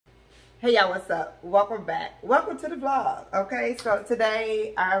Hey y'all, what's up? Welcome back. Welcome to the vlog. Okay, so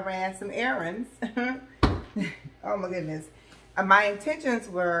today I ran some errands. Oh my goodness. My intentions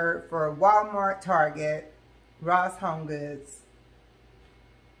were for Walmart, Target, Ross HOMEGOODS,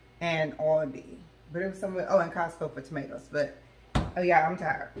 and Aldi. But it was somewhere, oh, and Costco for tomatoes. But, oh yeah, I'm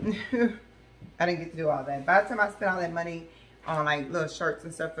tired. I didn't get to do all that. By the time I spent all that money on like little shirts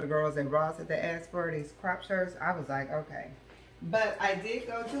and stuff for the girls and Ross that they asked for, these crop shirts, I was like, okay. But I did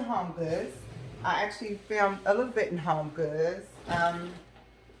go to HOMEGOODS. I actually filmed a little bit in HOMEGOODS.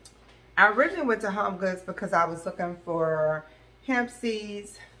 I originally went to HOMEGOODS because I was looking for hemp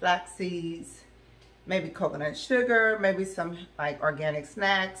seeds, flax seeds, maybe coconut sugar, maybe some like organic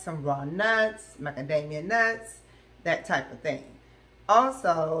snacks, some raw nuts, macadamia nuts, that type of thing.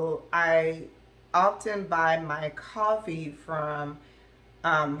 Also, I often buy my coffee from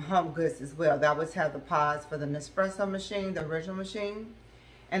HOMEGOODS as well. They always have the pods for the Nespresso machine, the original machine.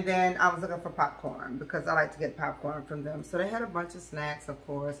 And then I was looking for popcorn because I like to get popcorn from them. So they had a bunch of snacks, of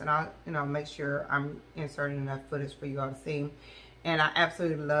course, and I'll make sure I'm inserting enough footage for you all to see. And I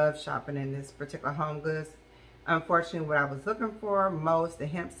absolutely love shopping in this particular HOMEGOODS. Unfortunately, what I was looking for, most the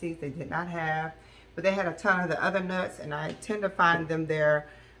hemp seeds they did not have, but they had a ton of the other nuts, and I tend to find them there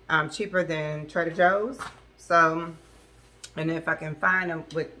cheaper than Trader Joe's. So, and if I can find them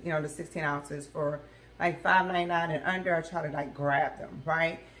with, you know, the 16 ounces for like $5.99 and under, I try to like grab them,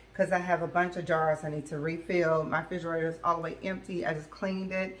 right? Because I have a bunch of jars I need to refill. My refrigerator is all the way empty. I just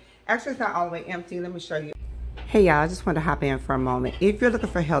cleaned it. Actually, it's not all the way empty. Let me show you. Hey y'all, I just want to hop in for a moment. If you're looking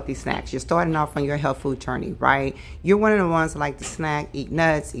for healthy snacks, you're starting off on your health food journey, right? You're one of the ones that like to snack, eat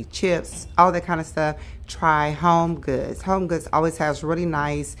nuts, eat chips, all that kind of stuff. Try HOMEGOODS. HOMEGOODS always has really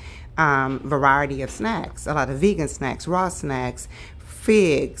nice variety of snacks. A lot of vegan snacks, raw snacks,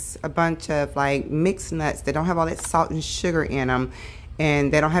 figs, a bunch of like mixed nuts that don't have all that salt and sugar in them,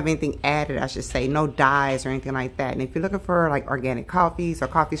 and they don't have anything added, I should say, no dyes or anything like that. And if you're looking for like organic coffees or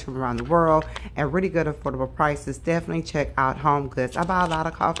coffees from around the world at really good affordable prices, definitely check out HOMEGOODS. I buy a lot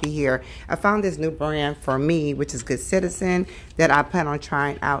of coffee here. I found this new brand for me, which is Good Citizen, that I plan on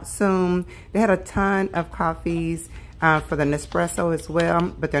trying out soon. They had a ton of coffees for the Nespresso as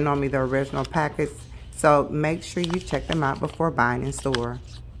well, but they're normally the original packets. So make sure you check them out before buying in store.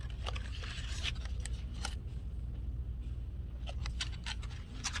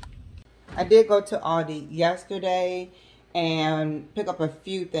 I did go to Aldi yesterday and pick up a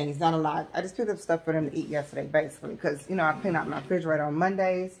few things, not a lot. I just picked up stuff for them to eat yesterday, basically, because, you know, I clean out my refrigerator on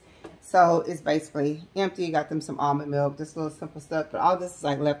Mondays. So it's basically empty. Got them some almond milk, just little simple stuff. But all this is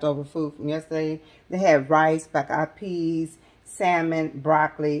like leftover food from yesterday. They had rice, black-eyed peas, salmon,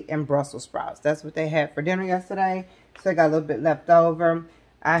 broccoli, and Brussels sprouts. That's what they had for dinner yesterday. So I got a little bit left over.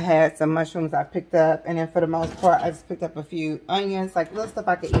 I had some mushrooms I picked up, and then for the most part, I just picked up a few onions, like little stuff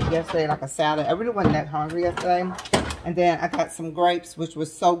I could eat yesterday, like a salad. I really wasn't that hungry yesterday. And then I got some grapes, which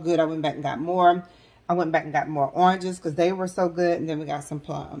was so good. I went back and got more. I went back and got more oranges because they were so good. And then we got some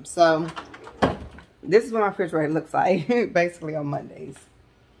plums. So this is what my refrigerator looks like, basically on Mondays.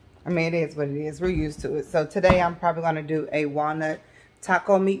 I mean, it is what it is. We're used to it. So today I'm probably going to do a walnut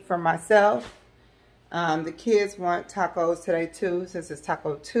taco meat for myself. The kids want tacos today too, since it's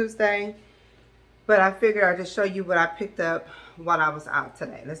Taco Tuesday. But I figured I'd just show you what I picked up while I was out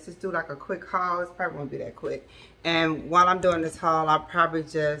today. Let's just do like a quick haul. It's probably won't be that quick. And while I'm doing this haul, I'll probably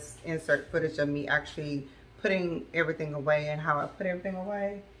just insert footage of me actually putting everything away and how I put everything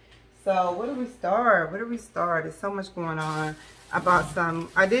away. So where do we start? Where do we start? There's so much going on. I bought some,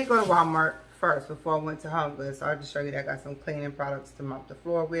 I did go to Walmart first before I went to HOMEGOODS. So I'll just show you that I got some cleaning products to mop the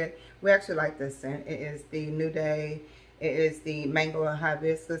floor with. We actually like this scent. It is the New Day. It is the mango and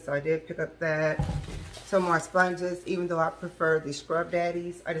hibiscus. So I did pick up that. Some more sponges, even though I prefer the Scrub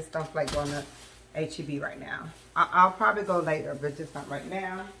Daddies. I just don't feel like going to H-E-B right now. I'll probably go later, but just not right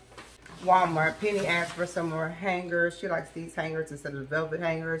now. Walmart. Penny asked for some more hangers. She likes these hangers instead of the velvet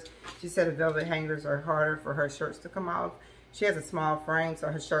hangers. She said the velvet hangers are harder for her shirts to come off. She has a small frame, so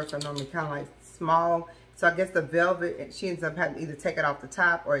her shirts are normally kind of like small. So I guess the velvet, she ends up having to either take it off the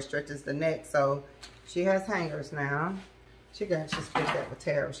top or it stretches the neck. So she has hangers now. She can actually split that with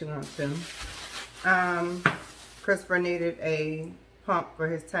Tara if she wants to. Christopher needed a pump for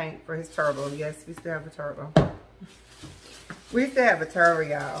his tank, for his turbo. Yes, we still have a turbo. We still have a turbo,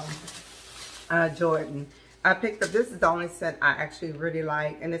 y'all. Jordan. I picked up, this is the only scent I actually really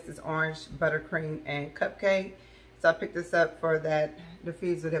like, and this is orange, buttercream, and cupcake. So I picked this up for that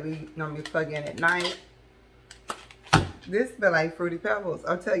diffuser that we normally plug in at night. This smell like Fruity Pebbles.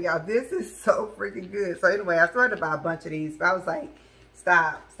 I'll tell y'all, this is so freaking good. So anyway, I started to buy a bunch of these, but I was like,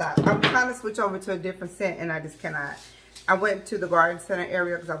 stop. I'm trying to switch over to a different scent, and I just cannot. I went to the garden center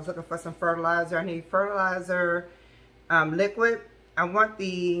area because I was looking for some fertilizer. I need fertilizer liquid. I want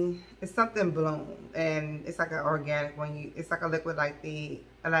it's something Bloom, and it's like an organic one. It's like a liquid like the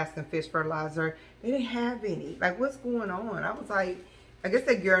Alaskan fish fertilizer. They didn't have any. Like, what's going on? I was like, I guess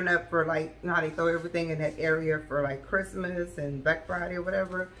they're gearing up for, like, you know how they throw everything in that area for like Christmas and Black Friday or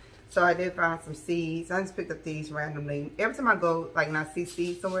whatever. So I did find some seeds. I just picked up these randomly. Every time I go, like, and I see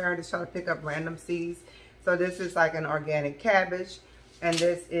seeds somewhere, I just try to pick up random seeds. So this is like an organic cabbage, and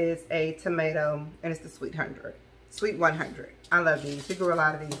this is a tomato, and it's the Sweet 100. I love these. We grew a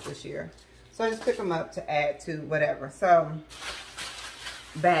lot of these this year. So I just pick them up to add to whatever. So,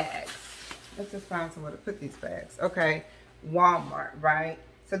 bags. Let's just find somewhere to put these bags. Okay, Walmart, right?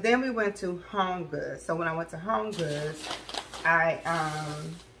 So then we went to HOMEGOODS. So when I went to HOMEGOODS,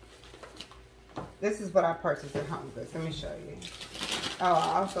 this is what I purchased at HOMEGOODS. Let me show you. Oh,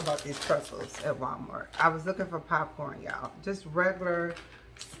 I also bought these pretzels at Walmart. I was looking for popcorn, y'all. Just regular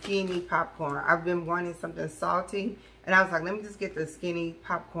skinny popcorn. I've been wanting something salty, and I was like, let me just get the skinny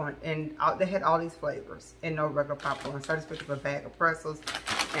popcorn. And they had all these flavors and no regular popcorn. So I just picked up a bag of pretzels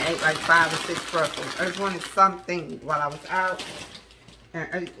and ate like 5 or 6 pretzels. I just wanted something while I was out.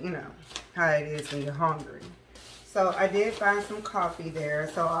 And you know how it is when you're hungry. So I did find some coffee there.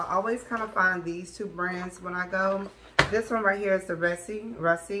 So I always kind of find these 2 brands when I go. This one right here is the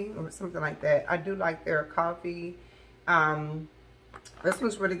Russie or something like that. I do like their coffee. This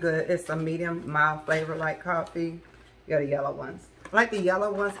one's really good. It's a medium mild flavor like coffee. You got the yellow ones. I like the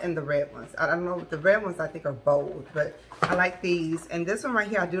yellow ones and the red ones. I don't know, the red ones I think are bold, but I like these. And this one right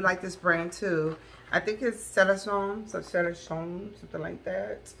here, I do like this brand too. I think it's Celestron, something like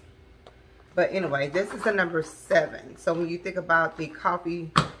that. But anyway, this is the number 7. So when you think about the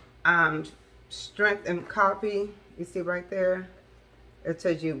coffee, strength in coffee, you see right there, it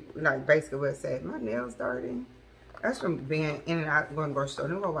tells you like basically what it said. My nails dirty. That's from being in and out going to the grocery store.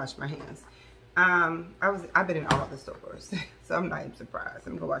 I'm gonna wash my hands. I've been in all the stores, so I'm not even surprised.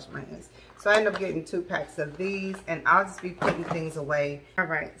 I'm gonna wash my hands. So I ended up getting 2 packs of these, and I'll just be putting things away. All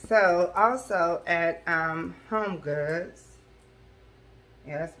right. So also at HOMEGOODS.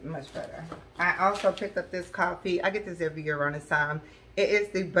 Yeah, that's much better. I also picked up this coffee. I get this every year around this time. It is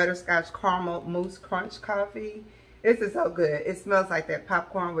the Butterscotch Caramel Mousse Crunch coffee. This is so good. It smells like that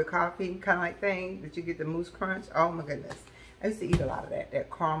popcorn with coffee kind of like thing that you get the mousse crunch. Oh my goodness. I used to eat a lot of that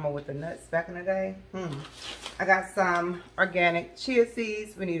caramel with the nuts back in the day. I got some organic chia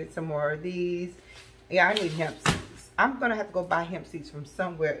seeds. We needed some more of these. Yeah, I need hemp seeds. I'm going to have to go buy hemp seeds from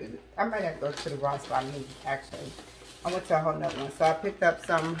somewhere. I might have to go to the raw spot actually. I went to a whole nut one. So I picked up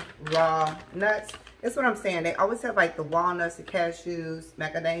some raw nuts. That's what I'm saying. They always have like the walnuts, the cashews,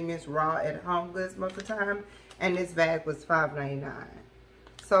 macadamias raw at HOMEGOODS most of the time. And this bag was $5.99.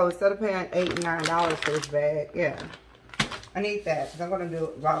 So instead of paying $8 and $9 for this bag, yeah, I need that because I'm going to do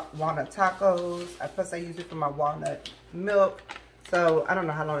walnut tacos. Plus I use it for my walnut milk. So I don't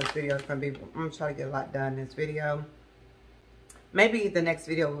know how long this video is going to be. I'm going to try to get a lot done in this video. Maybe the next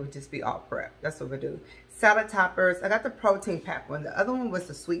video will just be all prep. That's what we'll do. Salad toppers. I got the protein pack one. The other one was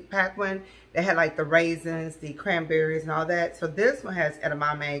the sweet pack one. They had like the raisins, the cranberries, and all that. So this one has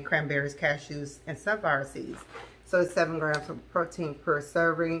edamame, cranberries, cashews, and sunflower seeds. So it's 7 grams of protein per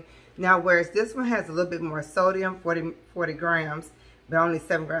serving. Now, whereas this one has a little bit more sodium, 40 grams, but only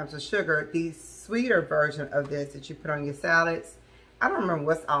 7 grams of sugar, the sweeter version of this that you put on your salads, I don't remember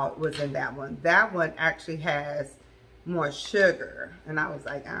what's all was in that one. That one actually has more sugar. And I was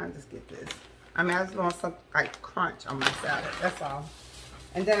like, I'll just get this. I mean, I just want some like crunch on my salad. That's all.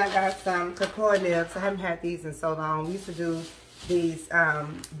 And then I got some cocoa nibs. I haven't had these in so long. We used to do these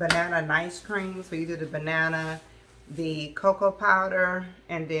banana nice creams. So you do the banana, the cocoa powder,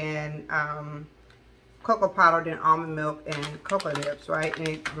 and then cocoa powder, then almond milk, and cocoa nibs, right? And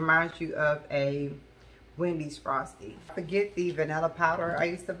it reminds you of a Wendy's Frosty. I forget the vanilla powder I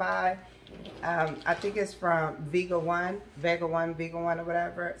used to buy. I think it's from Vega One or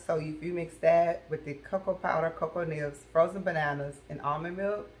whatever. So if you mix that with the cocoa powder, cocoa nibs, frozen bananas, and almond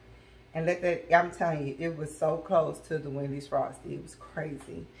milk, and let that, I'm telling you, it was so close to the Wendy's Frosty. It was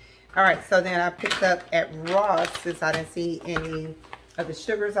crazy. All right, so then I picked up at Ross, since I didn't see any of the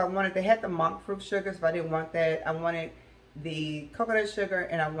sugars I wanted. They had the monk fruit sugars, but I didn't want that. I wanted the coconut sugar,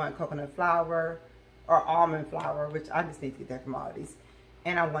 and I want coconut flour or almond flour, which I just need to get that from Aldi's.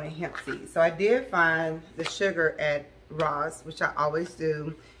 And I wanted hemp seeds. So I did find the sugar at Ross, which I always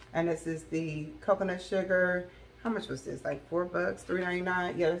do. And this is the coconut sugar. How much was this? Like $4,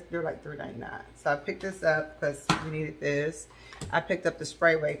 $3.99? Yeah, they're like $3.99. So I picked this up because we needed this. I picked up the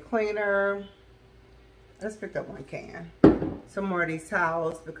Sprayway cleaner. I just picked up 1 can. Some more of these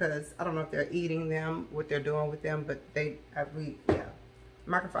towels because I don't know if they're eating them, what they're doing with them, but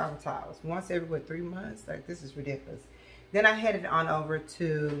microfiber towels. Once every, 3 months? Like, this is ridiculous. Then I headed on over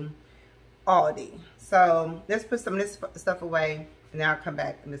to Aldi. So let's put some of this stuff away, and then I'll come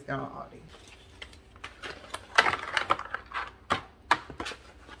back and let's go on Aldi.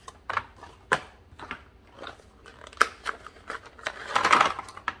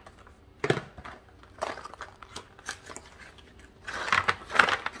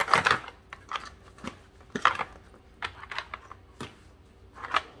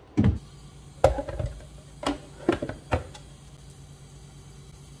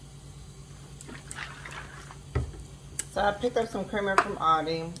 So I picked up some creamer from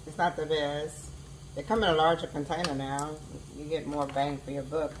Aldi. It's not the best. They come in a larger container now. You get more bang for your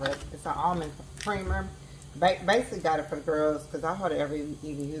buck, but it's an almond creamer. Basically got it for the girls because I hardly ever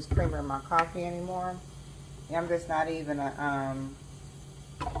even use creamer in my coffee anymore. And I'm just not even I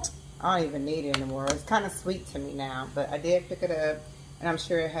don't even need it anymore. It's kind of sweet to me now, but I did pick it up, and I'm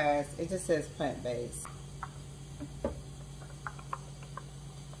sure it just says plant-based.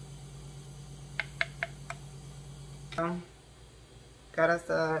 Got us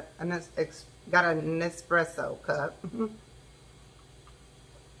an espresso cup.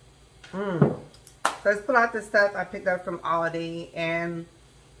 So let's pull out the stuff I picked up from Aldi. And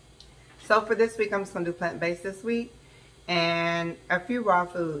so for this week, I'm just gonna do plant-based this week, and a few raw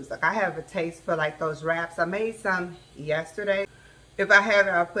foods. Like, I have a taste for like those wraps. I made some yesterday. If I have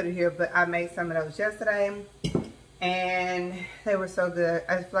it, I'll put it here, but I made some of those yesterday, and they were so good.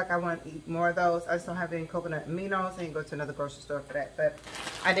 I just feel like I want to eat more of those. I just don't have any coconut aminos. I need to go to another grocery store for that. But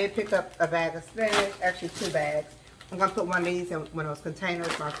I did pick up a bag of spinach, actually 2 bags. I'm going to put one of these in one of those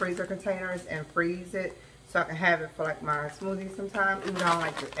containers, my freezer containers, and freeze it so I can have it for like my smoothies sometime. Even though I don't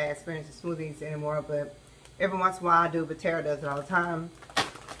like to add spinach to smoothies anymore, but every once in a while I do, but Tara does it all the time.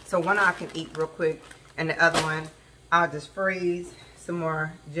 So one I can eat real quick, and the other one I'll just freeze. Some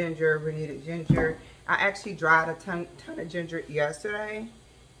more ginger, renewed ginger. I actually dried a ton of ginger yesterday.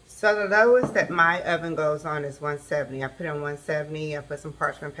 So the lowest that my oven goes on is 170. I put it on 170. I put some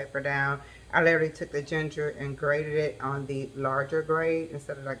parchment paper down. I literally took the ginger and grated it on the larger grade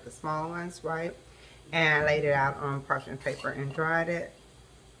instead of like the small ones, right? And I laid it out on parchment paper and dried it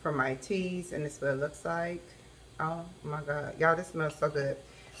for my teas. And this is what it looks like. Oh my God. Y'all, this smells so good.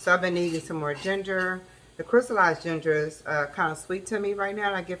 So I've been needing some more ginger. The crystallized ginger is kind of sweet to me right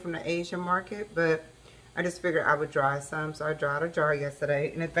now. I get from the Asian market, but I just figured I would dry some. So I dried a jar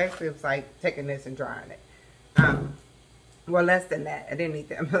yesterday, and it basically was like taking this and drying it. Well, less than that. I didn't eat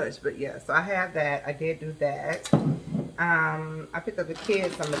that much, but yeah. So I have that. I did do that. I picked up the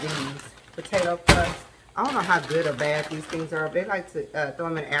kids some of these potato puffs. I don't know how good or bad these things are. They like to throw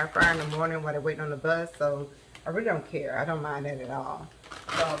them in the air fryer in the morning while they're waiting on the bus. So I really don't care. I don't mind that at all.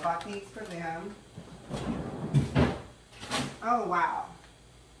 So I bought these for them. Oh, wow.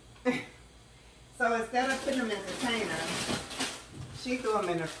 So instead of putting them in a container, she threw them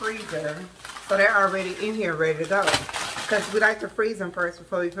in the freezer. So they're already in here ready to go. Because we like to freeze them first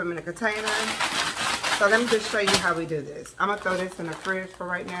before we put them in a container. So let me just show you how we do this. I'm going to throw this in the fridge for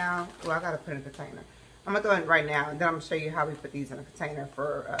right now. Well, I got to put it in a container. I'm going to throw it right now, and then I'm going to show you how we put these in a container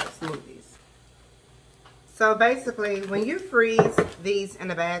for smoothies. So basically, when you freeze these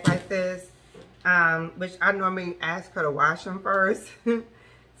in a bag like this, which I normally ask her to wash them first.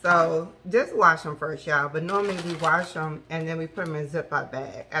 So just wash them first, y'all. But normally we wash them and then we put them in a Ziploc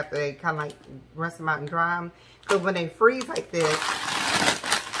bag after they kind of like rinse them out and dry them. Because when they freeze like this,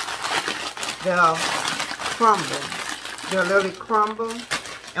 they'll crumble. They'll literally crumble.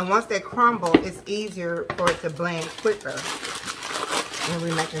 And once they crumble, it's easier for it to blend quicker when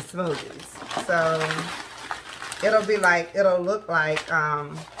we're making smoothies. So it'll look like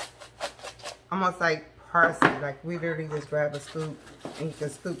almost like parsley. Like we literally just grab a scoop and you can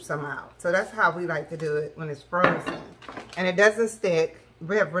scoop some out. So that's how we like to do it when it's frozen. And it doesn't stick.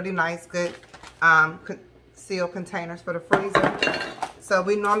 We have really nice, good sealed containers for the freezer. So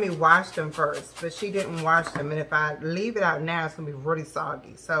we normally wash them first, but she didn't wash them. And if I leave it out now, it's gonna be really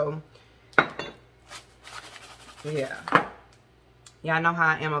soggy. So yeah. Yeah, I know how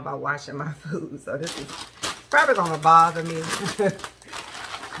I am about washing my food. So this is probably gonna bother me.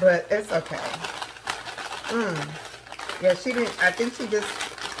 But it's okay. Yeah, she didn't, I think she just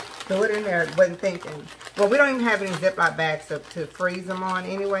threw it in there, wasn't thinking. Well, we don't even have any Ziploc bags to freeze them on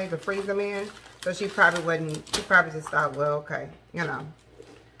anyway, to freeze them in. So she probably just thought, well, okay, you know.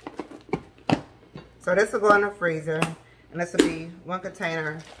 So this will go in the freezer, and this will be 1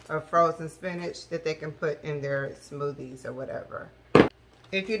 container of frozen spinach that they can put in their smoothies or whatever.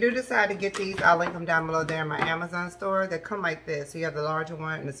 If you do decide to get these, I'll link them down below there in my Amazon store. They come like this. So you have the larger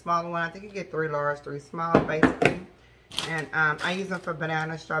one and the smaller one. I think you get 3 large, 3 small, basically. And I use them for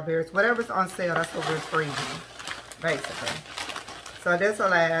bananas, strawberries, whatever's on sale. That's what we're freezing, basically. So this will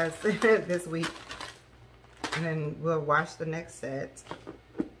last this week. And then we'll wash the next set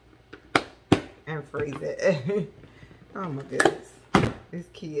and freeze it. Oh my goodness. These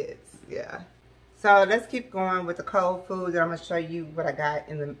kids, yeah. So let's keep going with the cold food. I'm going to show you what I got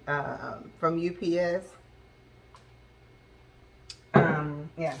in the from UPS.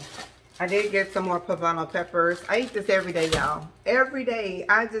 Yeah, I did get some more poblano peppers. I eat this every day, y'all. Every day.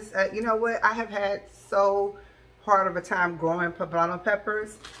 I just, you know what? I have had so hard of a time growing poblano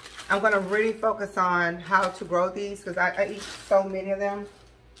peppers. I'm going to really focus on how to grow these because I eat so many of them.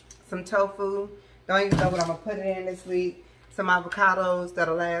 Some tofu. Don't even know what I'm going to put it in this week. Some avocados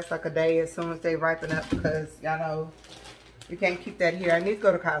that'll last like a day as soon as they ripen up because y'all know you can't keep that here. I need to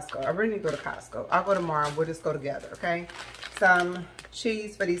go to Costco. I really need to go to Costco. I'll go tomorrow. We'll just go together, okay? Some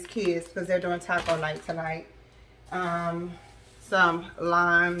cheese for these kids because they're doing taco night tonight. Some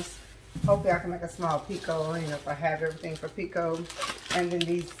limes. Hopefully I can make a small pico, you know, if I have everything for pico. And then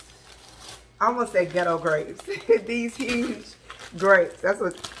these, I almost said ghetto grapes. These huge grapes. That's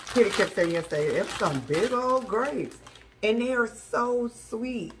what Kitty kept saying yesterday. It's some big old grapes. And they are so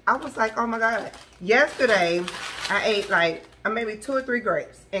sweet. I was like, oh my God. Yesterday, I ate like maybe 2 or 3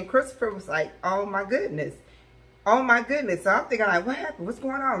 grapes. And Christopher was like, oh my goodness. Oh my goodness. So I'm thinking like, what happened? What's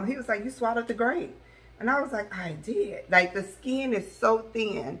going on? He was like, you swallowed the grape. And I was like, I did. Like the skin is so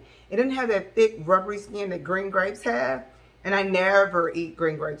thin. It didn't have that thick rubbery skin that green grapes have. And I never eat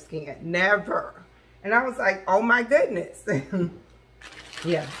green grape skin. Never. And I was like, oh my goodness.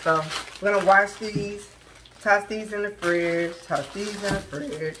 Yeah, so we're going to wash these. Toss these in the fridge. Toss these in the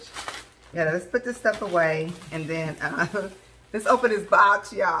fridge. Yeah, let's put this stuff away. And then let's open this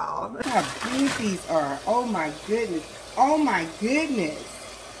box, y'all. Look how big these are. Oh my goodness. Oh my goodness.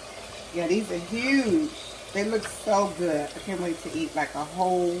 Yeah, these are huge. They look so good. I can't wait to eat like a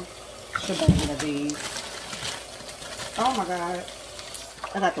whole shebang of these. Oh my God.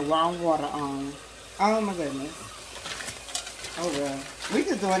 I got the wrong water on. Oh my goodness. Oh well. We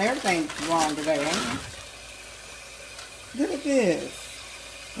just doing everything wrong today, ain't we? Look at this.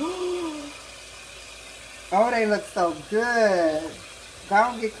 Oh, they look so good.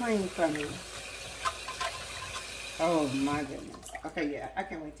 Don't get cream for me. Oh my goodness. Okay, yeah, I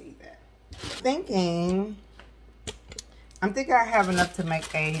can't wait to eat that. I'm thinking I have enough to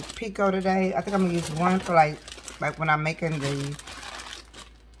make a pico today. I think I'm gonna use one for like when I'm making the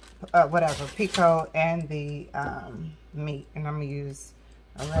whatever pico and the meat, and I'm gonna use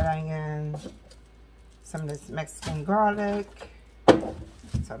a red onion. Some of this Mexican garlic.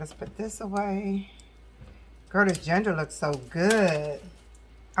 So let's put this away. Girl, this ginger looks so good.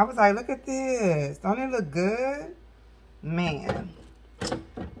 I was like, look at this. Don't it look good? Man.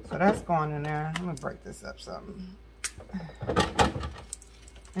 So that's going in there. I'm going to break this up something.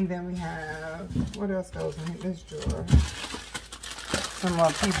 And then we have, what else goes in this drawer? Some more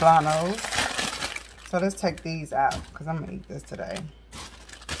poblanos. So let's take these out because I'm going to eat this today.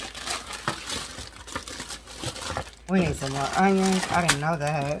 We need some more onions. I didn't know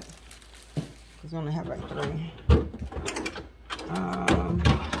that. Because we only have like 3.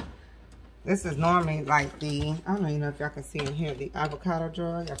 This is normally like the, I don't even know if y'all can see in here, the avocado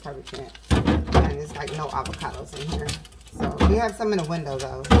drawer. Y'all probably can't. And there's like no avocados in here. So we have some in the window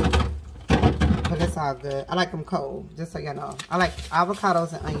though. But it's all good. I like them cold, just so y'all know. I like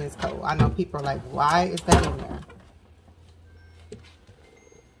avocados and onions cold. I know people are like, why is that in there?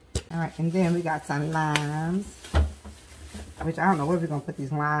 Alright, and then we got some limes. Which I don't know where we're going to put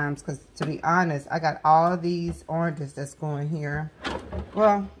these limes. Because to be honest, I got all these oranges that's going here.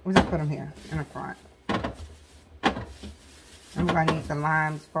 Well, we'll just put them here in the front. And we're going to need the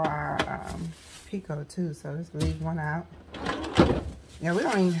limes for our pico too. So let's leave one out. Yeah, we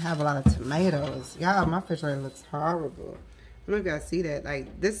don't even have a lot of tomatoes. Y'all, my refrigerator looks horrible. I don't know if y'all see that.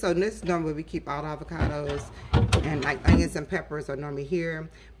 Like this, so this is normally where we keep all the avocados. And like onions and peppers are normally here.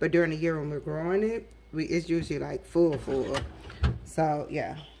 But during the year when we're growing it, it's usually like full. So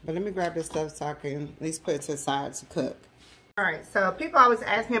yeah, but let me grab this stuff so I can at least put it to the side to cook. All right, so people always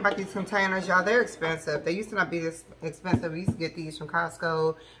ask me about these containers, y'all. They're expensive. They used to not be this expensive. We used to get these from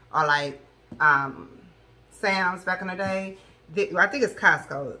Costco or like Sam's back in the day. I think it's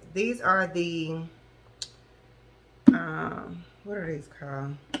Costco. These are the what are these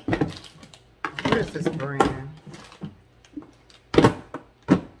called? What is this brand?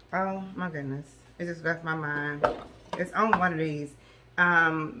 Oh my goodness. It just left my mind. It's on one of these.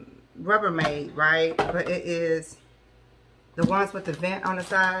 Rubbermaid, right? But it is The ones with the vent on the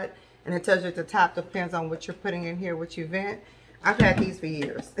side, and it tells you at the top, depends on what you're putting in here, what you vent. I've had these for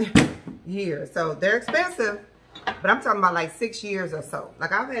years. Years. So they're expensive, but I'm talking about like 6 years or so.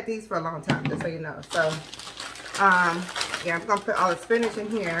 Like I've had these for a long time, just so you know. So, yeah, I'm gonna put all the spinach in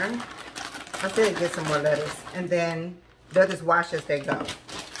here. I think get some more lettuce, and then they'll just wash as they go.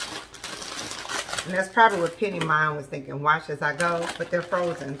 And that's probably what Penny mine was thinking, wash as I go, but they're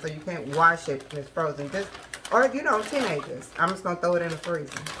frozen, so you can't wash it when it's frozen. Just, or you know, teenagers. I'm just gonna throw it in the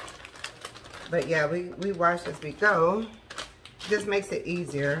freezer. But yeah, we wash as we go. Just makes it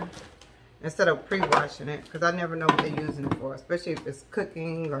easier instead of pre-washing it, because I never know what they're using it for, especially if it's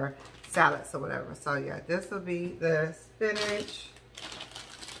cooking or salads or whatever. So yeah, this will be the spinach,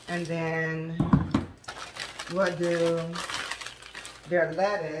 and then we'll do their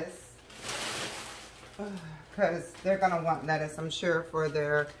lettuce, because they're gonna want lettuce, I'm sure, for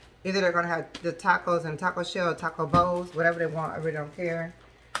their, either they're gonna have the tacos and taco shell, taco bowls, whatever they want. I really don't care.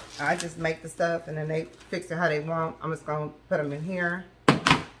 I just make the stuff and then they fix it how they want. I'm just gonna put them in here,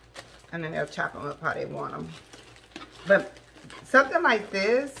 and then they'll chop them up how they want them. But something like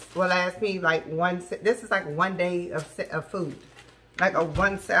this will last me like this is like 1 day of food. Like a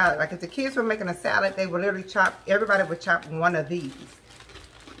one salad. Like if the kids were making a salad, they would literally everybody would chop one of these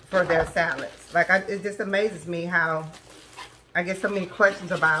for their salads. Like it just amazes me how I get so many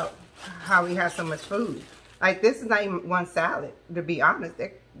questions about how we have so much food. Like this is not even one salad, to be honest.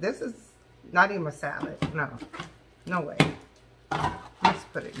 This is not even a salad. No way. Let's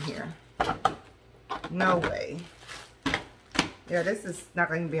put it in here. No way. Yeah, this is not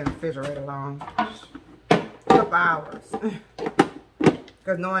going to be in the refrigerator long. A couple hours.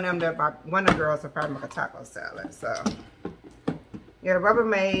 Because knowing them, one of the girls will probably make a taco salad. So, yeah,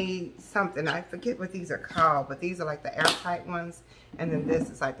 Rubbermaid something. I forget what these are called, but these are like the airtight ones. And then this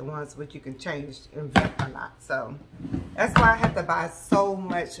is like the ones which you can change and vent or not. So, that's why I have to buy so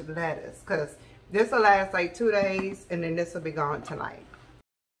much lettuce. Because this will last like 2 days, and then this will be gone tonight.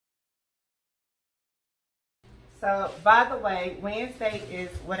 So, by the way, Wednesday is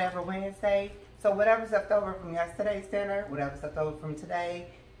whatever Wednesday. So, whatever's left over from yesterday's dinner, whatever's left over from today,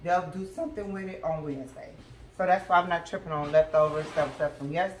 they'll do something with it on Wednesday. So, that's why I'm not tripping on leftover stuff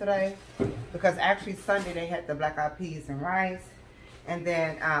from yesterday. Because actually, Sunday, they had the black eyed peas and rice. And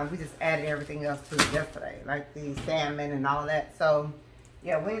then we just added everything else to it yesterday, like the salmon and all that. So,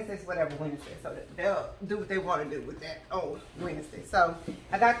 yeah, Wednesday's whatever Wednesday. So they'll do what they want to do with that on Wednesday. So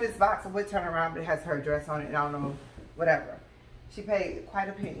I got this box of wood turnaround, but it has her dress on it, and I don't know, whatever. She paid quite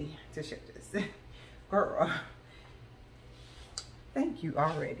a penny to ship this. Girl, thank you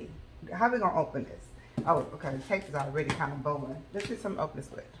already. How are we going to open this? Oh, okay, the tape is already kind of bowling. Let's do some open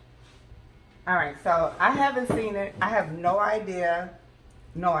this with. All right, so I haven't seen it. I have no idea.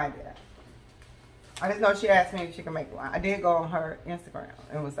 No idea. I just know she asked me if she can make one. I did go on her Instagram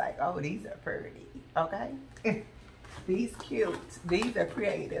and was like, oh, these are pretty. Okay? These cute. These are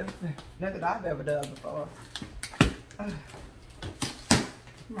creative. Nothing I've ever done before. Come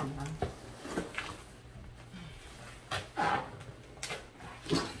on now.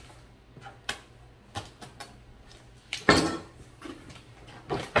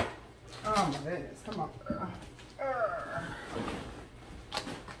 Oh my goodness, come on, girl.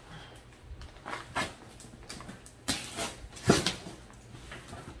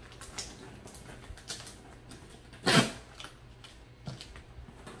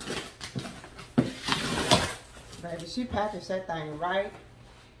 Baby, she packaged that thing right.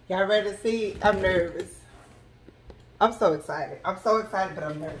 Y'all ready to see? I'm nervous. I'm so excited. I'm so excited, but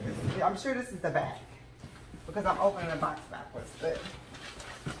I'm nervous. I'm sure this is the back because I'm opening the box backwards, but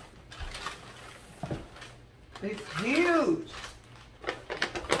it's huge.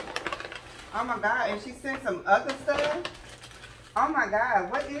 Oh my God, and she sent some other stuff. Oh my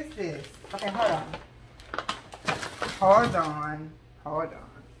God, what is this? Okay, hold on. Hold on. Hold on.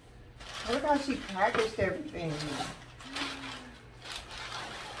 Look how she packaged everything.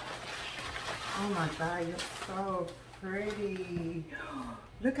 Oh my God, you're so pretty.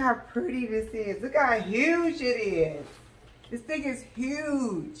 Look how pretty this is. Look how huge it is. This thing is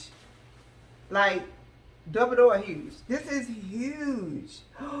huge. Like, double door huge. This is huge.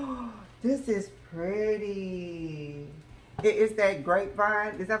 This is pretty. It is that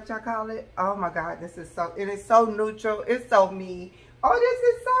grapevine. Is that what y'all call it? Oh my God, this is so, it is so neutral. It's so me. Oh, this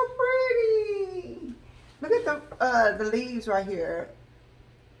is so pretty. Look at the leaves right here.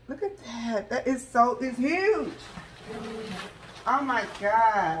 Look at that. That is so, it's huge. Oh my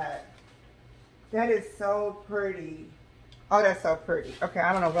God. That is so pretty. Oh, that's so pretty. Okay,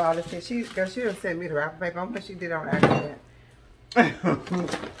 I don't know what all this is. She done sent me the wrapper paper. I'm sure she did it on accident.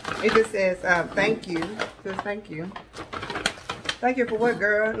 It just says, thank you. It says thank you. Thank you for what,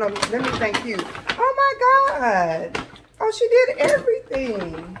 girl? No, let me thank you. Oh my God. Oh, she did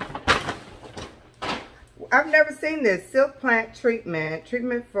everything. I've never seen this. Silk plant treatment.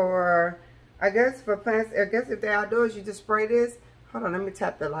 Treatment for, I guess for plants. I guess if they're outdoors, you just spray this. Hold on, let me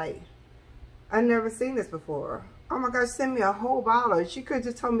tap the light. I've never seen this before. Oh my gosh, send me a whole bottle. She could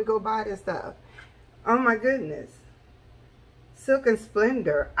just told me to go buy this stuff. Oh my goodness. Silk and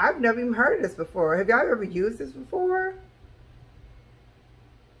Splendor. I've never even heard of this before. Have y'all ever used this before?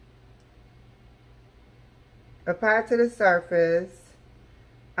 Apply to the surface.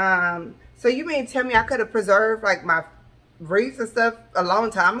 So you mean tell me I could have preserved like my wreaths and stuff a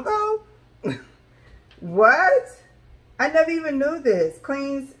long time ago? What? I never even knew this.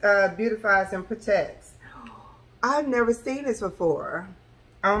 Cleans, beautifies, and protects. I've never seen this before.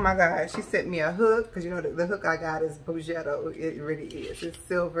 Oh my God, she sent me a hook, because you know the hook I got is Bougetto. It really is. It's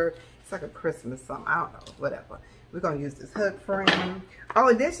silver. It's like a Christmas something. I don't know, whatever. We're going to use this hook frame. Oh,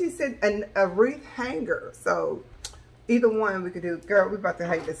 and then she sent a wreath hanger. So either one we could do. Girl, we're about to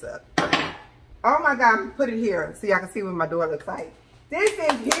hang this up. Oh my God, put it here so y'all can see what my door looks like. This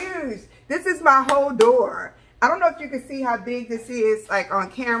is huge. This is my whole door. I don't know if you can see how big this is, like on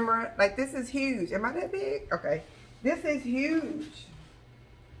camera. Like this is huge. Am I that big? Okay. This is huge.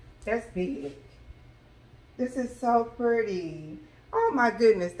 That's big. This is so pretty. Oh my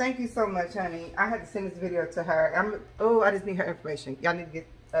goodness. Thank you so much, honey. I had to send this video to her. I just need her information. Y'all need to get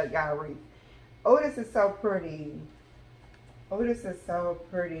y'all a wreath. Oh, this is so pretty. Oh, this is so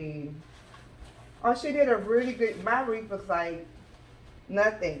pretty. Oh, she did a really good, my wreath looks like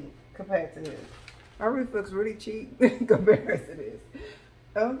nothing compared to this. My wreath looks really cheap compared to this.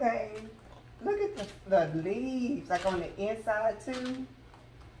 Okay. Look at the leaves, like on the inside too.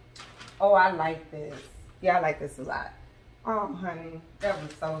 Oh, I like this. Yeah, I like this a lot. Oh, honey, that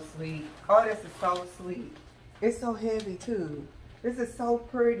was so sweet. Oh, this is so sweet. It's so heavy too. This is so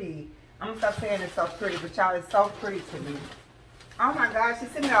pretty. I'm gonna stop saying it's so pretty, but y'all, it's so pretty to me. Oh my gosh, she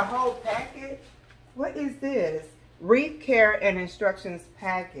sent me a whole packet. What is this? Wreath care and instructions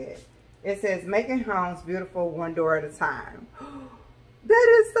packet. It says making homes beautiful one door at a time.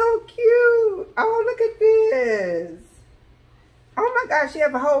 That is so cute. Oh, look at this. Oh my gosh, she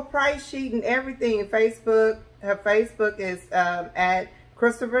have a whole price sheet and everything. Facebook, her Facebook is at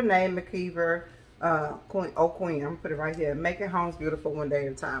Christopher Nay McKeever, Queen. I'm gonna put it right here. Making homes beautiful one day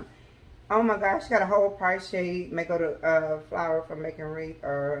at a time. Oh my gosh, she got a whole price sheet. May go to flower for making wreath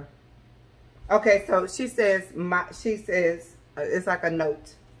or. Okay, so she says it's like a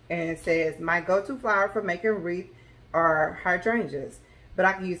note, and it says my go-to flower for making wreath are hydrangeas, but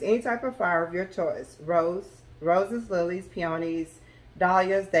I can use any type of flower of your choice: roses, lilies, peonies,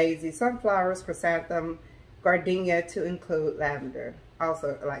 dahlias, daisies, sunflowers, chrysanthemum, gardenia, to include lavender.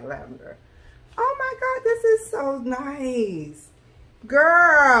 Also like lavender. Oh my God, this is so nice.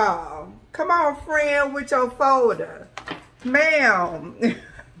 Girl, come on, friend, with your folder. Ma'am.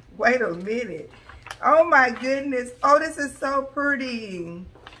 Wait a minute. Oh my goodness. Oh, this is so pretty.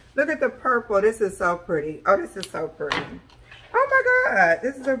 Look at the purple. This is so pretty. Oh, this is so pretty. Oh my God.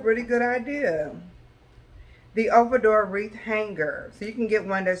 This is a really good idea. The over-door wreath hanger. So you can get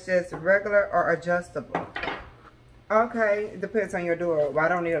one that's just regular or adjustable. Okay. It depends on your door. Well, I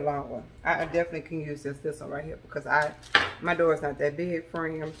don't need a long one. I definitely can use this one right here because my door is not that big for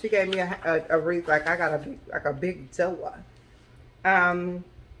him. She gave me a wreath like I got a big door.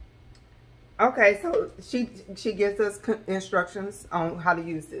 Okay, so she gives us instructions on how to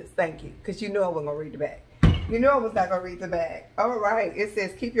use this. Thank you, because you know I wasn't going to read the back. You know I was not going to read the back. All right, it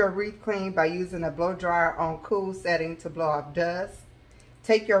says keep your wreath clean by using a blow dryer on cool setting to blow off dust.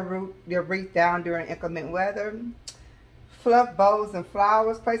 Take your wreath down during inclement weather. Fluff bows and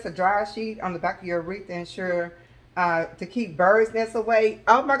flowers. Place a dryer sheet on the back of your wreath to ensure to keep birds' nests away.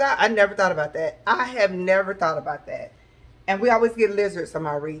 Oh my God, I never thought about that. I have never thought about that. And we always get lizards on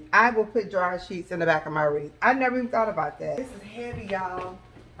my wreath. I will put dryer sheets in the back of my wreath. I never even thought about that. This is heavy, y'all.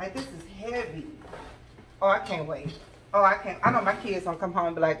 Like, this is heavy. Oh, I can't wait. Oh, I can't. I know my kids gonna come home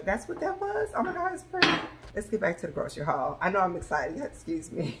and be like, that's what that was? Oh my God, it's pretty. Let's get back to the grocery haul. I know I'm excited.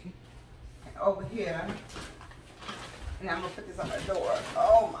 Excuse me. And over here. And I'm gonna put this on the door.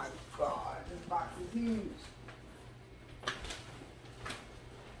 Oh my God, this box is huge.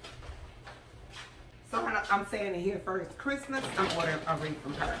 So I'm saying it here first. Christmas, I'm ordering a wreath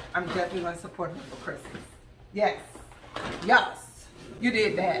from her. I'm definitely going to support her for Christmas. Yes. Yes. You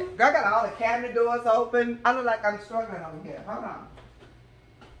did that. I got all the cabinet doors open. I look like I'm struggling over here. Hold on.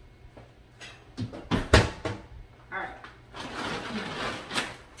 All right.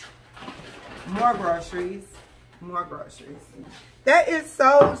 More groceries. More groceries. That is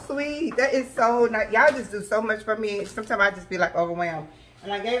so sweet. That is so nice. Y'all just do so much for me. Sometimes I just be like overwhelmed.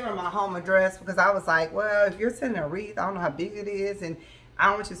 And I gave her my home address because I was like, well, if you're sending a wreath, I don't know how big it is, and I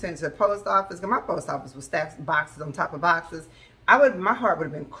don't want you to send it to the post office. Because my post office was stacked boxes on top of boxes. My heart would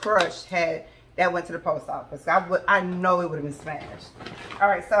have been crushed had that went to the post office. I know it would have been smashed. All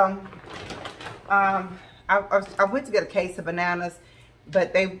right, so I went to get a case of bananas,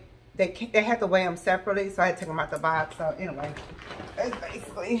 but they had to weigh them separately, so I had to take them out the box. So anyway, it's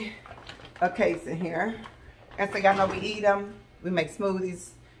basically a case in here. And so y'all know we eat them, we make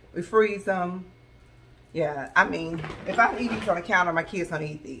smoothies, we freeze them. Yeah, I mean, if I eat these on the counter, my kids don't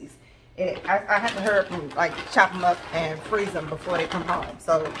eat these. I have to hurry up and like chop them up and freeze them before they come home.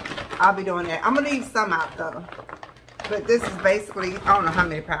 So I'll be doing that. I'm gonna leave some out though. But this is basically, I don't know how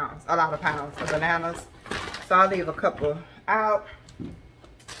many pounds, a lot of pounds of bananas. So I'll leave a couple out.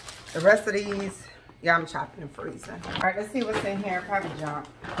 The rest of these, yeah, I'm chopping and freezing. All right, let's see what's in here. Probably junk.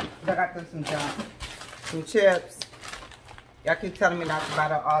 I got them some junk. Some chips. Y'all keep telling me not to buy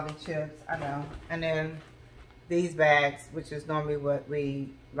the Aldi chips. I know. And then these bags, which is normally what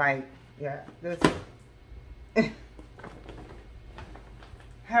we like. Yeah, this.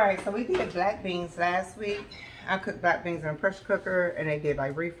 Alright, so we did black beans last week. I cooked black beans in a pressure cooker, and they did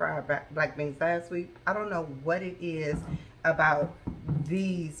like refried black beans last week. I don't know what it is about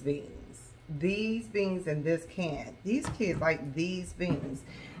these beans. These beans in this can. These kids like these beans.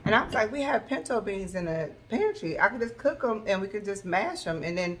 And I was like, we have pinto beans in the pantry. I could just cook them and we could just mash them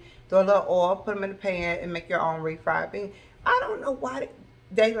and then throw a little oil, put them in the pan, and make your own refried beans. I don't know why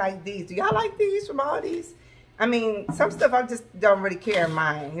they like these. Do y'all like these from Aldi's? I mean, some stuff I just don't really care in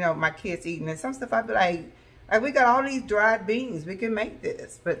mine. You know, my kids eating. And some stuff I be like, we got all these dried beans. We can make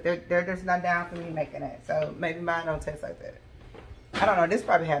this. But they're just not down for me making that. So maybe mine don't taste like that. I don't know. This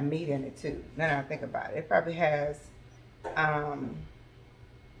probably has meat in it too. Now that I think about it. It probably has,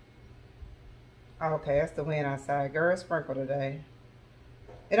 okay, that's the wind outside. Girl, it's sprinkled today.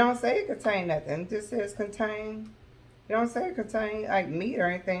 It don't say it contain nothing. It just says contain. It don't say it contain like meat or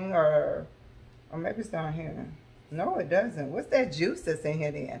anything, or maybe it's down here. No, it doesn't. What's that juice that's in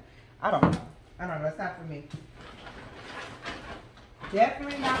here then? I don't know. I don't know. It's not for me.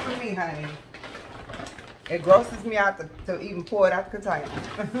 Definitely not for me, honey. It grosses me out to even pour it out the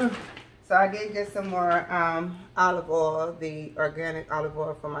container. So I did get some more olive oil, the organic olive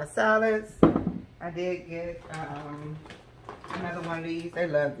oil for my salads. I did get another one of these. They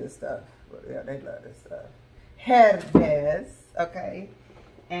love this stuff. Yeah, they love this stuff. Herdes, okay.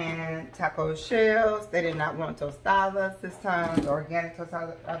 And taco shells. They did not want tostadas this time. The organic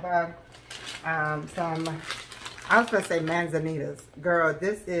tostadas. I was going to say manzanitas. Girl,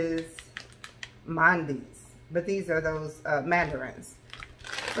 this is mandis. But these are those mandarins.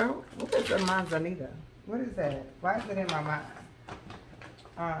 So, what is a manzanita? What is that? Why is it in my mind?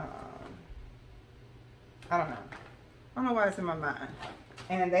 I don't know. I don't know why it's in my mind.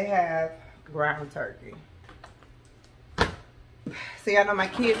 And they have ground turkey. See, I know my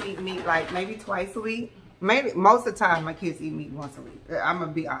kids eat meat like maybe twice a week. Maybe most of the time my kids eat meat once a week. I'm going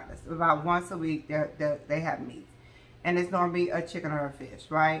to be honest. About once a week they have meat. And it's normally a chicken or a fish,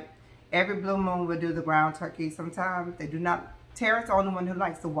 right? Every blue moon we'll do the ground turkey sometimes. They do not. Tara's the only one who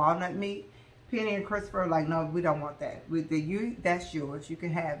likes the walnut meat. Penny and Christopher are like, no, we don't want that. That's yours. You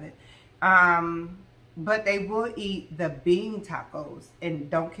can have it. But they will eat the bean tacos and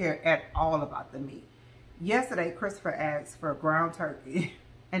don't care at all about the meat. Yesterday, Christopher asked for a ground turkey,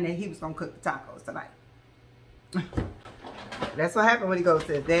 and then he was going to cook the tacos tonight. That's what happened when he goes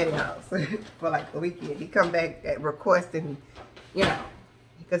to his daddy's house for like the weekend. He come back requesting, you know,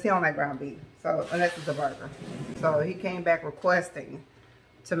 because he don't like ground beef. So, unless it's a burger. So, he came back requesting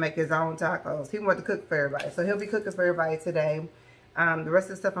to make his own tacos. He wanted to cook for everybody. So, he'll be cooking for everybody today. The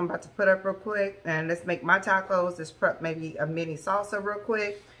rest of the stuff I'm about to put up real quick. And let's make my tacos. Let's prep maybe a mini salsa real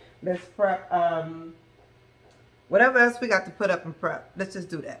quick. Let's prep whatever else we got to put up and prep. Let's just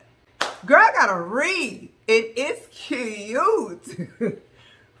do that. Girl, I got a wreath. It is cute. Friend.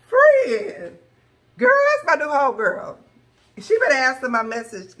 Girl, that's my new homegirl. She better answer my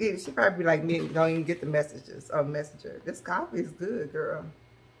message. She probably be like me, don't even get the messages on Messenger. This coffee is good, girl.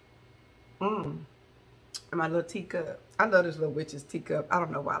 And my little teacup. I love this little witch's teacup. I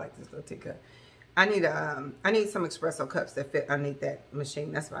don't know why I like this little teacup. I need some espresso cups that fit underneath that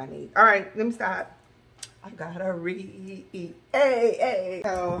machine. That's what I need. All right, let me stop. I got a wreath. Hey.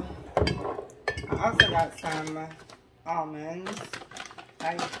 So, I also got some almonds.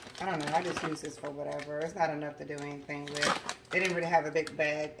 I don't know. I just use this for whatever. It's not enough to do anything with. They didn't really have a big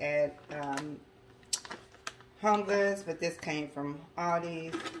bag at HOMEGOODS, but this came from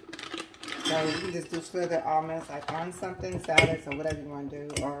Aldi's. So you can just do slithered almonds like on something, salads or whatever you want to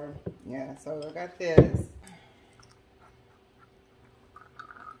do. Or yeah, so I got this.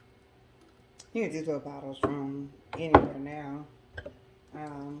 You get these little bottles from anywhere now.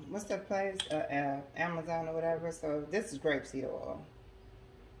 What's that place? Amazon or whatever. So this is grapeseed oil.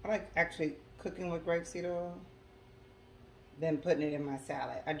 I like actually cooking with grapeseed oil than putting it in my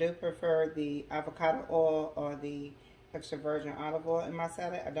salad. I do prefer the avocado oil or the extra virgin olive oil in my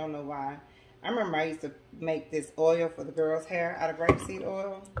salad. I don't know why. I remember I used to make this oil for the girls' hair out of grapeseed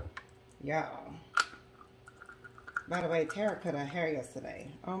oil. Y'all. By the way, Tara cut her hair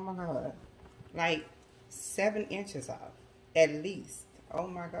yesterday. Oh my God. Like 7 inches off. At least. Oh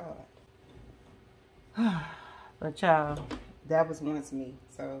my God. But y'all, that was once me.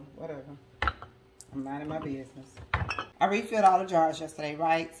 So whatever. I'm minding my business. I refilled all the jars yesterday,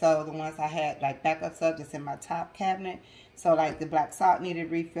 right? So the ones I had like backups of just in my top cabinet. So like the black salt needed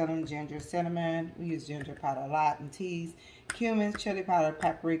refilling, ginger, cinnamon. We use ginger powder a lot in teas. Cumin, chili powder,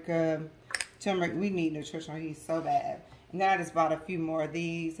 paprika, turmeric. We need nutritional yeast so bad. And then I just bought a few more of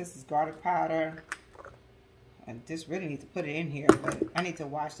these. This is garlic powder. I just really need to put it in here, but I need to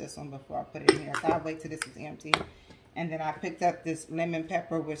wash this one before I put it in here. So I'll wait till this is empty. And then I picked up this lemon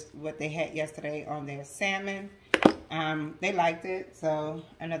pepper, which what they had yesterday on their salmon. They liked it, so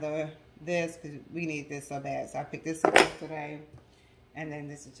another this, because we need this so bad. So I picked this up yesterday, and then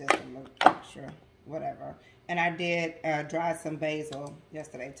this is just a little extra, whatever. And I did dry some basil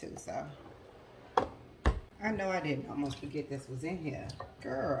yesterday too, so. I know I didn't almost forget this was in here.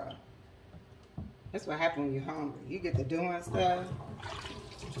 Girl. That's what happens when you're hungry. You get to doing stuff,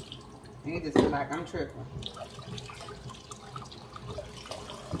 and you just feel like I'm tripping.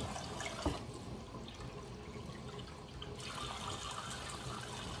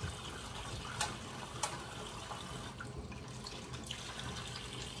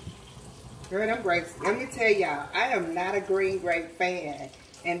 Girl, them grapes, let me tell y'all, I am not a green grape fan.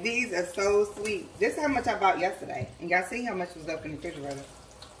 And these are so sweet. This is how much I bought yesterday. And y'all see how much was up in the refrigerator.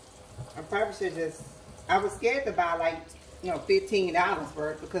 I probably should just, I was scared to buy like, you know, $15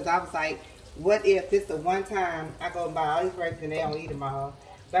 worth, because I was like, what if this the one time I go and buy all these grapes and they don't eat them all.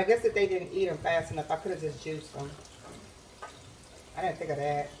 But I guess if they didn't eat them fast enough, I could have just juiced them. I didn't think of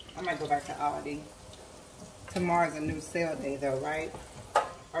that. I might go back to Aldi. Tomorrow's a new sale day though, right?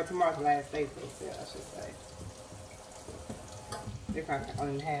 Or tomorrow's the last day for the sale, I should say. They probably don't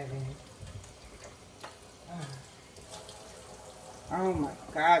even have any. Oh my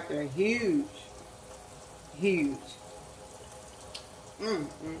God, they're huge. Huge.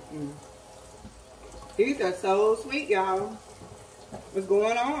 These are so sweet, y'all. What's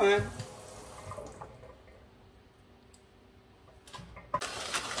going on?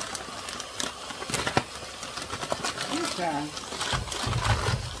 Okay.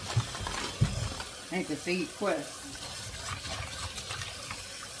 Ain't the seed quest.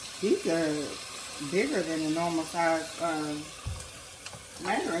 These are bigger than the normal size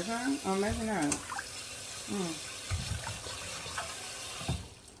mandarins, huh? Oh, maybe not.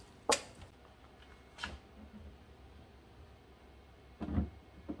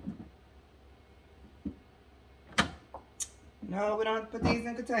 No, we don't put these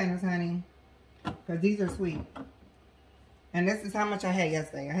in containers, honey. Because these are sweet. And this is how much I had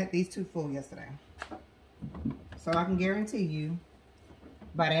yesterday. I had these 2 full yesterday. So I can guarantee you,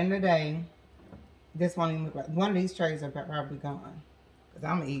 by the end of the day, this won't even look like, one of these trays are probably gone. Because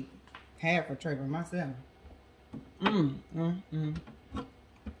I'm going to eat half a tray for myself. Oh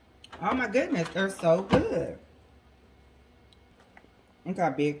my goodness, they're so good. Look how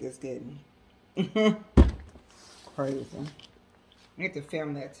big this is getting. Crazy. I need to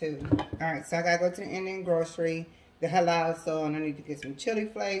film that too. Alright, so I gotta go to the Indian grocery, the halal store, and I need to get some chili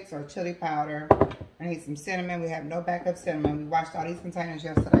flakes or chili powder. I need some cinnamon. We have no backup cinnamon. We washed all these containers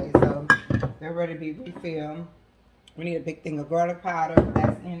yesterday, so they're ready to be refilled. We need a big thing of garlic powder.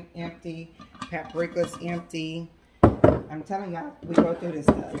 That's empty. Paprika's empty. I'm telling y'all, we go through this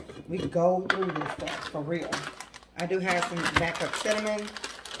stuff. We go through this stuff, for real. I do have some backup cinnamon,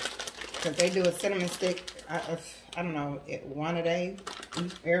 because they do a cinnamon stick, I don't know, one a day.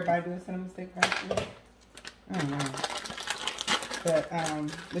 Everybody do a cinnamon stick back there? I don't know. But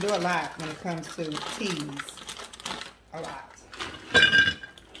we do a lot when it comes to teas. A lot.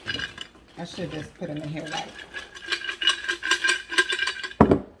 I should just put them in here right.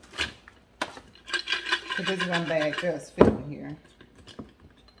 Because this one bag just fit in here.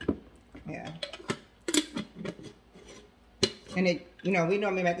 Yeah. And it, you know, we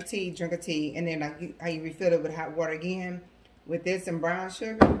normally make a tea, drink a tea, and then like how you refill it with hot water again. With this and brown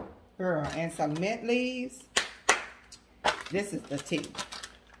sugar, girl, and some mint leaves. This is the tea.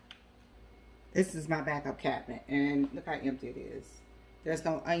 This is my backup cabinet, and look how empty it is. There's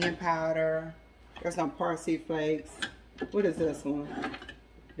no onion powder. There's no parsley flakes. What is this one?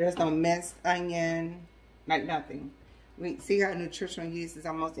 There's no minced onion. Like nothing. We see our nutritional yeast is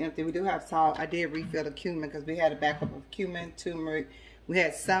almost empty. We do have salt. I did refill the cumin because we had a backup of cumin, turmeric. We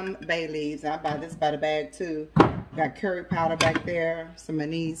had some bay leaves. I buy this by the bag too. Got curry powder back there. Some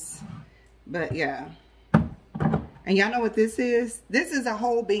anise. But yeah. And y'all know what this is? This is a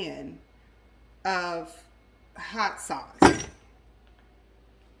whole bin of hot sauce.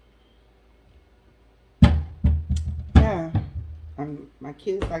 Yeah. My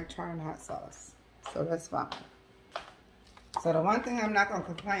kids like trying hot sauce. So that's fine. So the one thing I'm not going to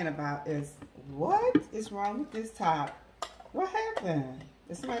complain about is, what is wrong with this top? What happened?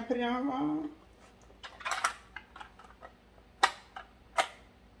 Did somebody put it on wrong?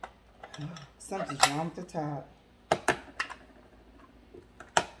 Something's wrong with the top.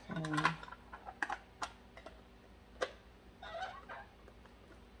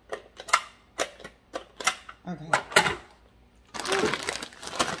 Okay.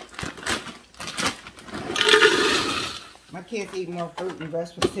 My kids eat more fruit and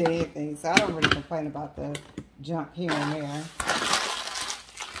vegetables than anything, so I don't really complain about the junk here and there.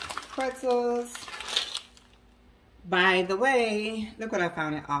 Pretzels. By the way, look what I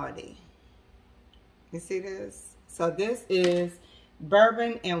found at Aldi. You see this? So this is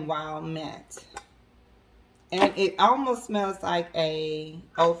bourbon and wild mint. And it almost smells like a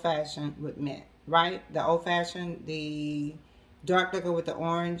old-fashioned with mint, right? The old-fashioned, the dark liquor with the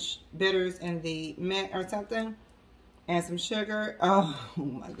orange bitters and the mint or something. And some sugar. Oh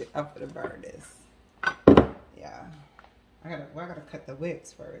my god, I'm gonna burn this. Yeah. I gotta cut the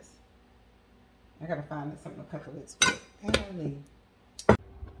wicks first. I gotta find something to cut the wicks with. Golly.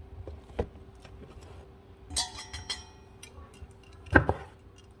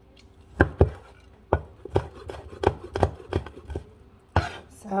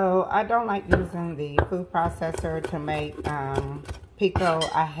 So I don't like using the food processor to make pico.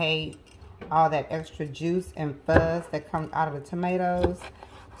 I hate all that extra juice and fuzz that comes out of the tomatoes.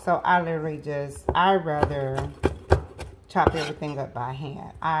 So I literally I'd rather chop everything up by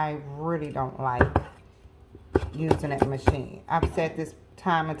hand. I really don't like using that machine. I've said this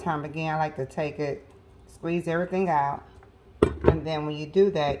time and time again. I like to take it, squeeze everything out. And then when you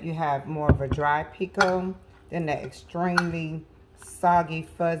do that, you have more of a dry pico than the extremely soggy,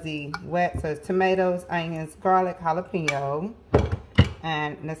 fuzzy, wet. So it's tomatoes, onions, garlic, jalapeno.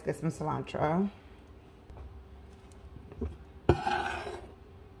 And let's get some cilantro.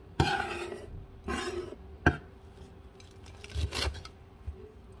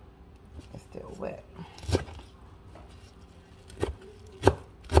 It's still wet.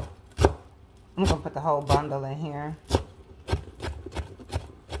 I'm gonna put the whole bundle in here.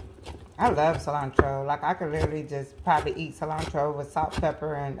 I love cilantro. Like, I could literally just probably eat cilantro with salt,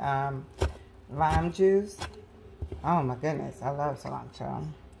 pepper, and lime juice. Oh my goodness, I love cilantro.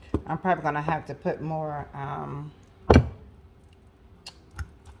 I'm probably gonna have to put more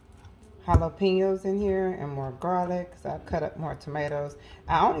jalapenos in here and more garlic, because I cut up more tomatoes.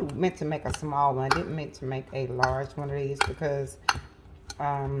 I only meant to make a small one. I didn't mean to make a large one of these because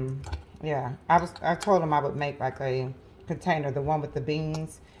yeah, I told them I would make like a container, the one with the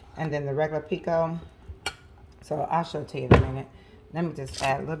beans and then the regular pico. So I'll show it to you in a minute. Let me just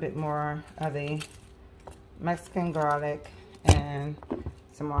add a little bit more of the Mexican garlic and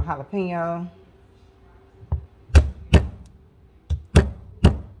some more jalapeno.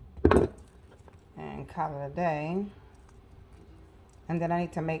 And call it a day. And then I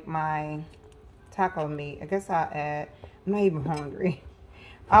need to make my taco meat. I guess I'll add, I'm not even hungry.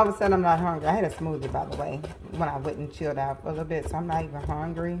 All of a sudden I'm not hungry. I had a smoothie, by the way, when I went and chilled out for a little bit, so I'm not even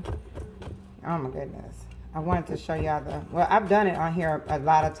hungry. Oh my goodness. I wanted to show y'all well, I've done it on here a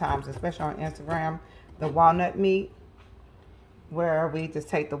lot of times, especially on Instagram, the walnut meat, where we just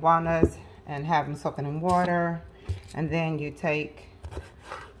take the walnuts and have them soaking in water, and then you take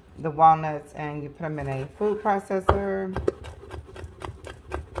the walnuts and you put them in a food processor.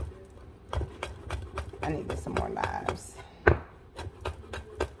 I need some more knives.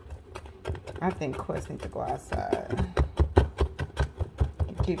 I think Quest needs to go outside.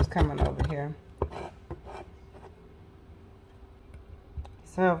 It keeps coming over here.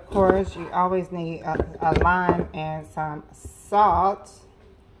 So, of course, you always need a lime and some salt.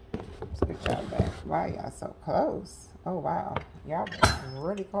 Let's get y'all back. Wow, y'all so close. Oh, wow. Y'all were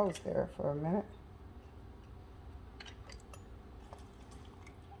really close there for a minute.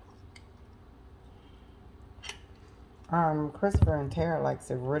 Christopher and Tara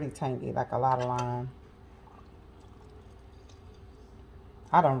likes it really tangy, like a lot of lime.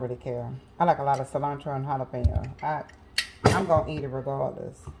 I don't really care. I like a lot of cilantro and jalapeno. I'm gonna eat it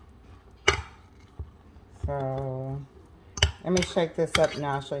regardless. So let me shake this up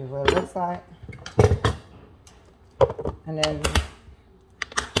now. I'll show you what it looks like. And then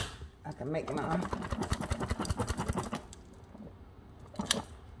I can make mine.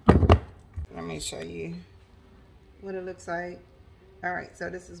 Let me show you what it looks like. Alright, so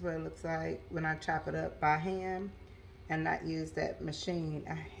this is what it looks like when I chop it up by hand and not use that machine.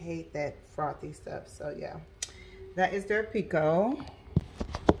 I hate that frothy stuff. So yeah, that is their pico.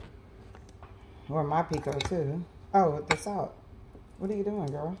 Or my pico too. Oh, the salt. What are you doing,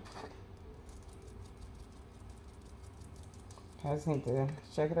 girl? I just need to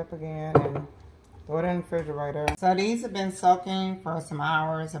shake it up again and throw it in the refrigerator. So these have been soaking for some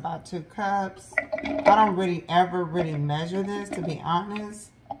hours, about 2 cups. I don't really ever measure this, to be honest.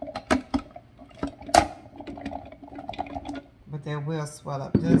 But they will swell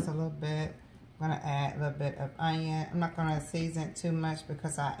up just a little bit. I'm going to add a little bit of onion. I'm not going to season it too much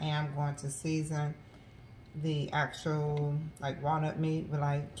because I am going to season the actual like walnut meat with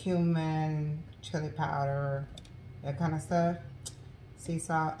like cumin, chili powder, that kind of stuff. Sea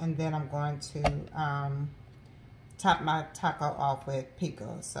salt, and then I'm going to top my taco off with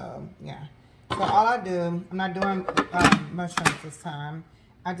pico. So yeah, so all I do, I'm not doing mushrooms this time.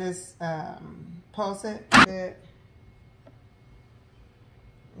 I just pulse it a bit.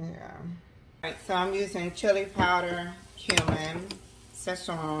 Yeah. Alright, so I'm using chili powder, cumin,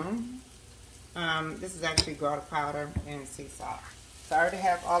 Szechuan. This is actually garlic powder and sea salt. So I already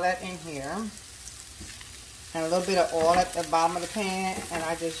have all that in here. And a little bit of oil at the bottom of the pan, and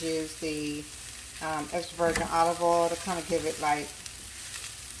I just use the extra virgin olive oil to kind of give it like,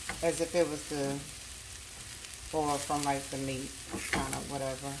 as if it was the oil from like the meat, kind of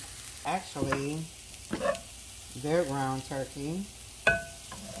whatever. Actually, they're ground turkey.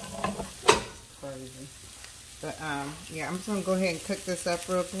 Crazy. But yeah, I'm just gonna go ahead and cook this up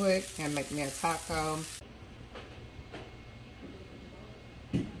real quick and make me a taco.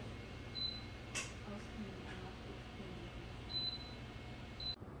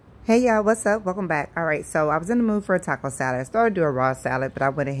 Hey y'all, what's up? Welcome back. Alright, so I was in the mood for a taco salad. I started to do a raw salad, but I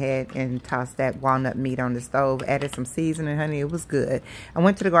went ahead and tossed that walnut meat on the stove, added some seasoning, honey. It was good. I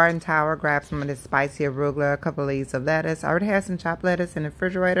went to the garden tower, grabbed some of this spicy arugula, a couple of leaves of lettuce. I already had some chopped lettuce in the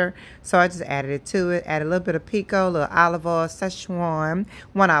refrigerator, so I just added it to it. Added a little bit of pico, a little olive oil, Szechuan,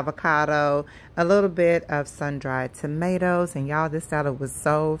 1 avocado, a little bit of sun-dried tomatoes, and y'all, this salad was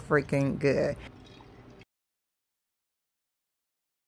so freaking good.